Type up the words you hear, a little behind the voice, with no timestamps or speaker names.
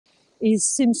It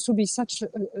seems to be such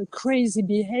a crazy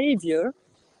behavior.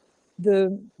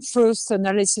 The first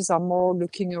analysis are more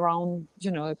looking around,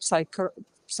 a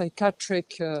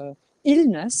psychiatric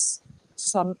illness,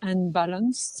 some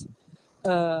unbalanced,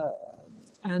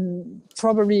 and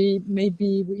probably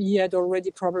maybe he had already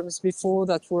problems before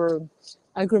that were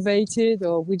aggravated,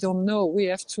 or we don't know. We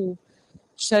have to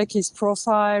check his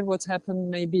profile, what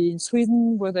happened maybe in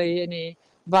Sweden, were there any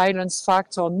violence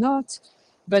fact or not.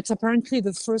 But apparently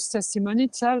the first testimony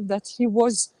tells that he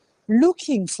was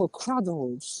looking for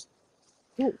criminals.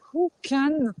 Who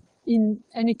can, in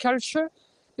any culture,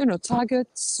 target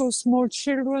so small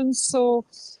children, so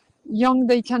young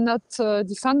they cannot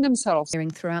defend themselves. Hearing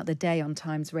throughout the day on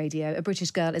Times Radio, a British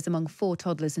girl is among 4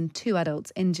 toddlers and 2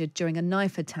 adults injured during a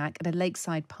knife attack at a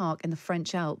lakeside park in the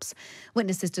French Alps.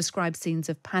 Witnesses describe scenes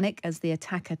of panic as the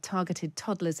attacker targeted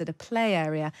toddlers at a play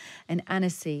area in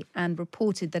Annecy and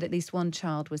reported that at least 1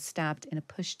 child was stabbed in a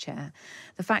pushchair.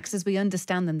 The facts as we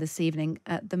understand them this evening,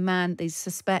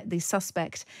 the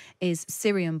suspect is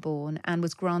Syrian-born and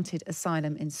was granted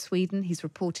asylum in Sweden. He's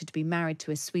reported to be married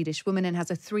to a Swedish woman and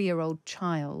has a 3-year-old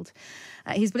child.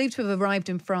 He's believed to have arrived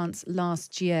in France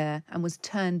last year and was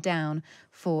turned down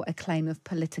for a claim of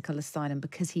political asylum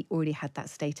because he already had that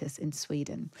status in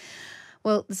Sweden.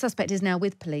 Well, the suspect is now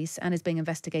with police and is being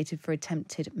investigated for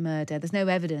attempted murder. There's no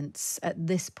evidence at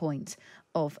this point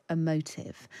of a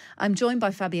motive. I'm joined by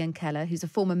Fabienne Keller, who's a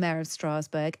former Mayor of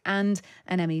Strasbourg and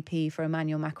an MEP for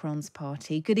Emmanuel Macron's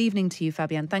party. Good evening to you,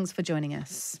 Fabienne. Thanks for joining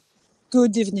us.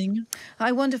 Good evening.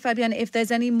 I wonder, Fabienne, if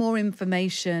there's any more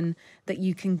information that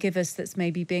you can give us that's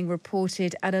maybe being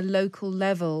reported at a local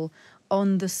level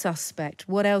on the suspect.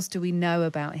 What else do we know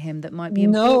about him that might be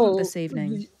important this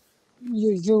evening?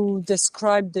 You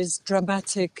described this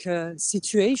dramatic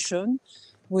situation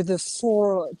with the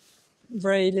 4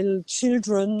 very little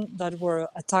children that were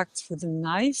attacked with a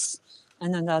knife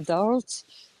and an adult.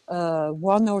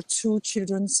 1 or 2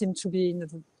 children seem to be in a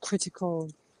critical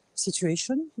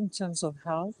situation in terms of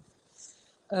health.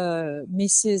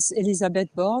 Mrs. Elisabeth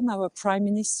Borne, our Prime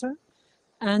Minister,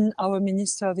 and our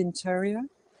Minister of Interior,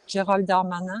 Gérald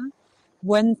Darmanin,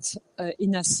 went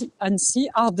in Annecy,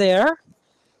 are there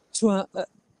to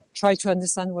try to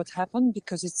understand what happened,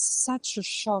 because it's such a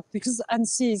shock. Because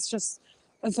Annecy is just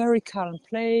a very calm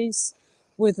place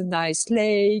with a nice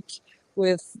lake,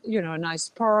 with a nice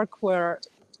park where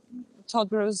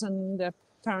toddlers and their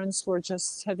parents were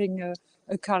just having a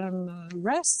calm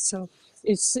rest. So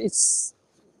it's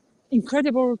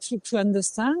incredible to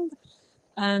understand.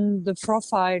 And the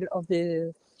profile of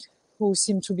who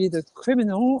seemed to be the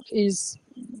criminal is,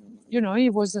 he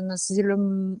was an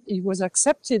asylum, he was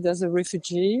accepted as a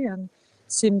refugee and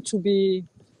seemed to be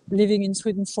living in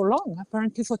Sweden for long,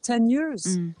 apparently for 10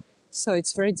 years. So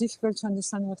it's very difficult to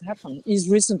understand what happened. He's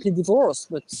recently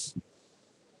divorced, but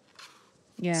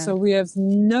yeah. So we have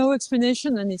no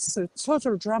explanation, and it's a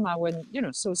total drama when,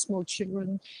 so small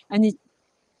children, and he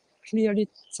clearly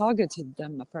targeted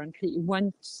them, apparently. He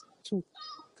went to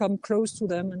come close to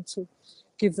them and to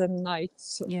give them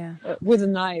knives with a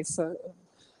knife.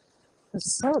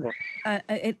 It's terrible.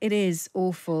 It is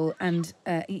awful. And,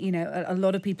 a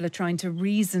lot of people are trying to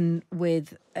reason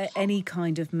with any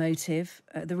kind of motive,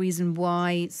 the reason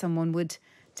why someone would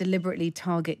deliberately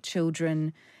target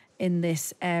children in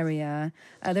this area.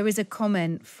 There is a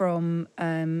comment from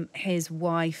his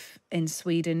wife in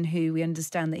Sweden, who we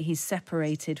understand that he's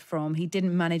separated from. He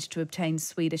didn't manage to obtain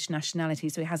Swedish nationality,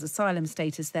 so he has asylum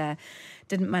status there.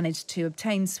 Didn't manage to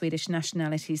obtain Swedish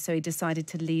nationality, so he decided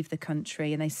to leave the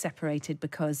country, and they separated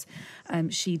because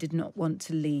she did not want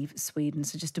to leave Sweden.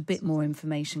 So just a bit more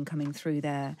information coming through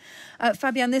there.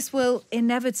 Fabienne, this will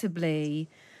inevitably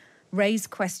raise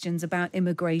questions about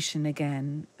immigration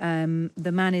again.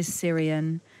 The man is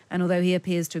Syrian, and although he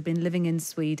appears to have been living in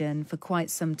Sweden for quite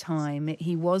some time,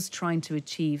 he was trying to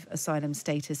achieve asylum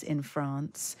status in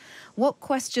France. What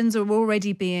questions are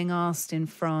already being asked in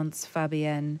France,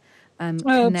 Fabienne,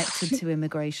 connected to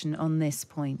immigration on this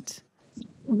point?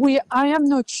 I am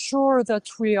not sure that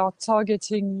we are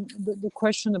targeting the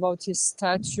question about his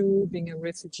status, being a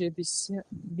refugee,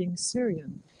 being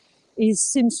Syrian. It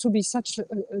seems to be such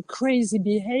a crazy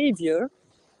behavior.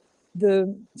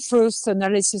 The first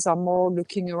analysis are more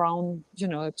looking around,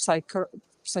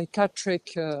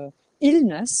 psychiatric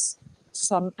illness,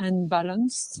 some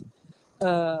unbalanced,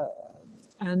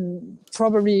 and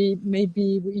probably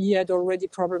maybe he had already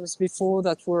problems before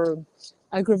that were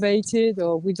aggravated,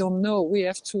 or we don't know. We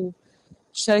have to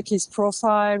check his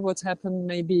profile, what happened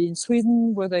maybe in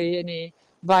Sweden, were there any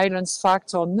violence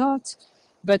fact or not.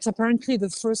 But apparently the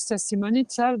first testimony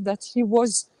tells that he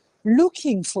was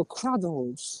looking for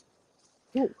criminals.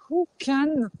 Who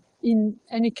can, in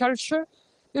any culture,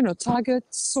 target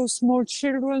so small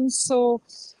children, so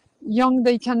young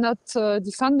they cannot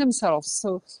defend themselves.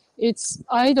 So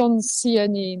I don't see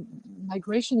any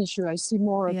migration issue. I see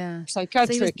more a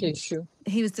psychiatric issue.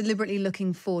 He was deliberately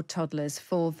looking for toddlers,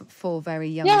 for very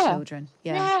young children.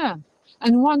 Yeah.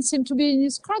 And one seemed to be in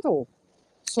his cradle.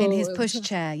 So, in his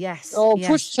pushchair, yes. Oh, yes.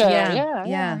 Pushchair,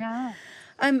 yeah.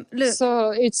 Look.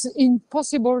 So it's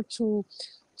impossible to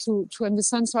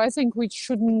understand. So I think we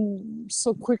shouldn't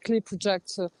so quickly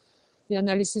project the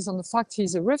analysis on the fact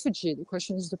he's a refugee. The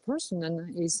question is the person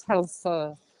and his health,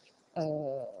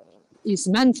 his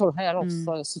mental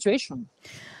health situation.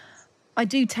 I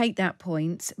do take that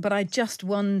point, but I just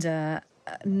wonder,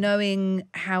 knowing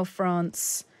how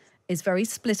France is very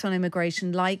split on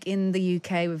immigration, like in the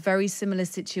UK, a very similar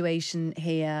situation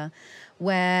here,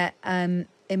 where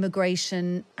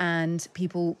immigration and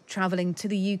people travelling to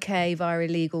the UK via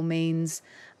illegal means,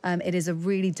 it is a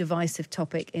really divisive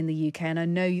topic in the UK. And I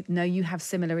know you have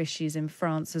similar issues in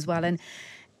France as well. And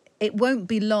it won't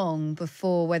be long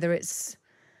before, whether it's,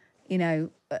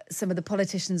 some of the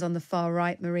politicians on the far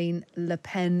right, Marine Le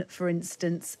Pen, for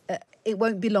instance, it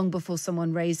won't be long before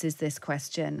someone raises this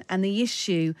question. And the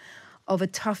issue of a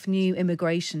tough new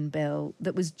immigration bill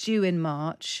that was due in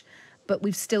March, but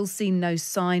we've still seen no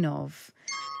sign of.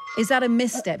 Is that a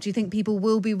misstep? Do you think people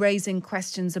will be raising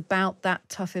questions about that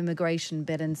tough immigration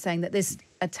bill and saying that this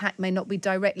attack may not be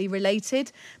directly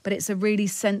related, but it's a really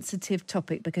sensitive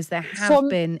topic because there have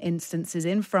been instances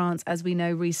in France, as we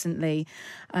know recently,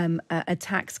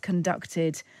 attacks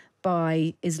conducted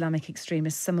by Islamic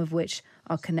extremists, some of which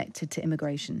are connected to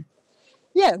immigration?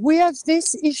 Yeah, we have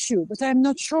this issue, but I'm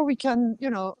not sure we can,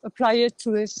 apply it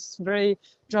to this very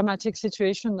dramatic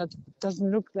situation that doesn't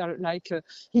look like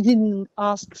he didn't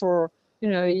ask for, he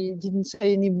didn't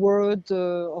say any word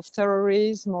of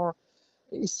terrorism, or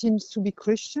he seems to be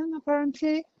Christian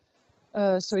apparently.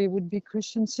 So he would be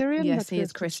Christian Syrian. Yes, he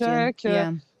is Christian.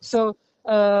 Yeah. So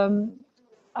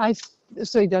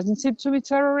so he doesn't seem to be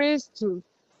terrorist.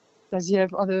 Does he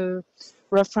have other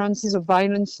references of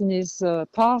violence in his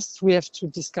past? We have to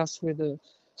discuss with the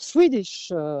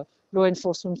Swedish law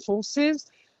enforcement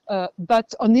forces.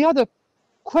 But on the other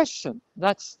question,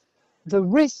 that's the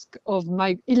risk of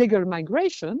illegal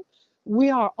migration, we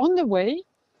are on the way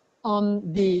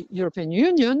on the European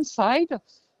Union side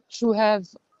to have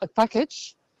a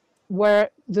package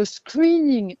where the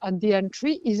screening at the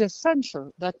entry is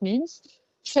essential. That means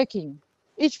checking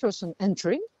each person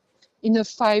entering in a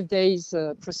 5 days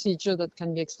procedure that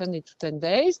can be extended to 10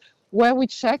 days, where we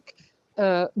check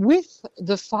with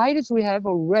the files we have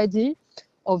already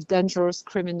of dangerous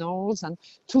criminals, and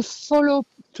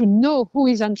to know who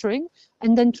is entering,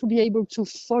 and then to be able to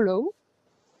follow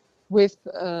with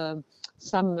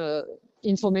some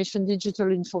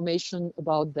digital information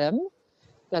about them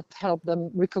that help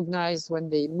them recognize when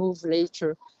they move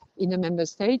later in the member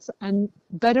states and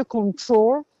better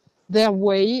control their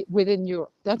way within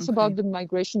Europe. That's about the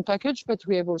migration package, but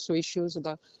we have also issues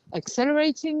about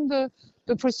accelerating the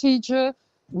procedure,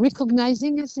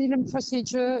 recognizing asylum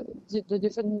procedure, the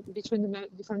different between the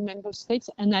different member states,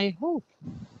 and I hope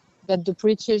that the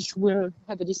British will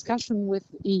have a discussion with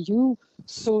EU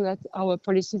so that our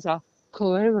policies are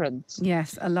coherent.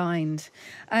 Yes, aligned.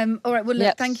 All right, well,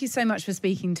 look, thank you so much for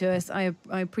speaking to us. I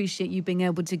appreciate you being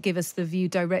able to give us the view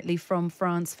directly from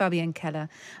France. Fabienne Keller,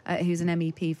 who's an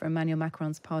MEP for Emmanuel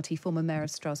Macron's party, former Mayor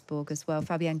of Strasbourg as well.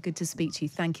 Fabienne, good to speak to you.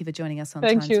 Thank you for joining us on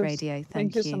Times Radio.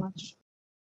 Thank you so much.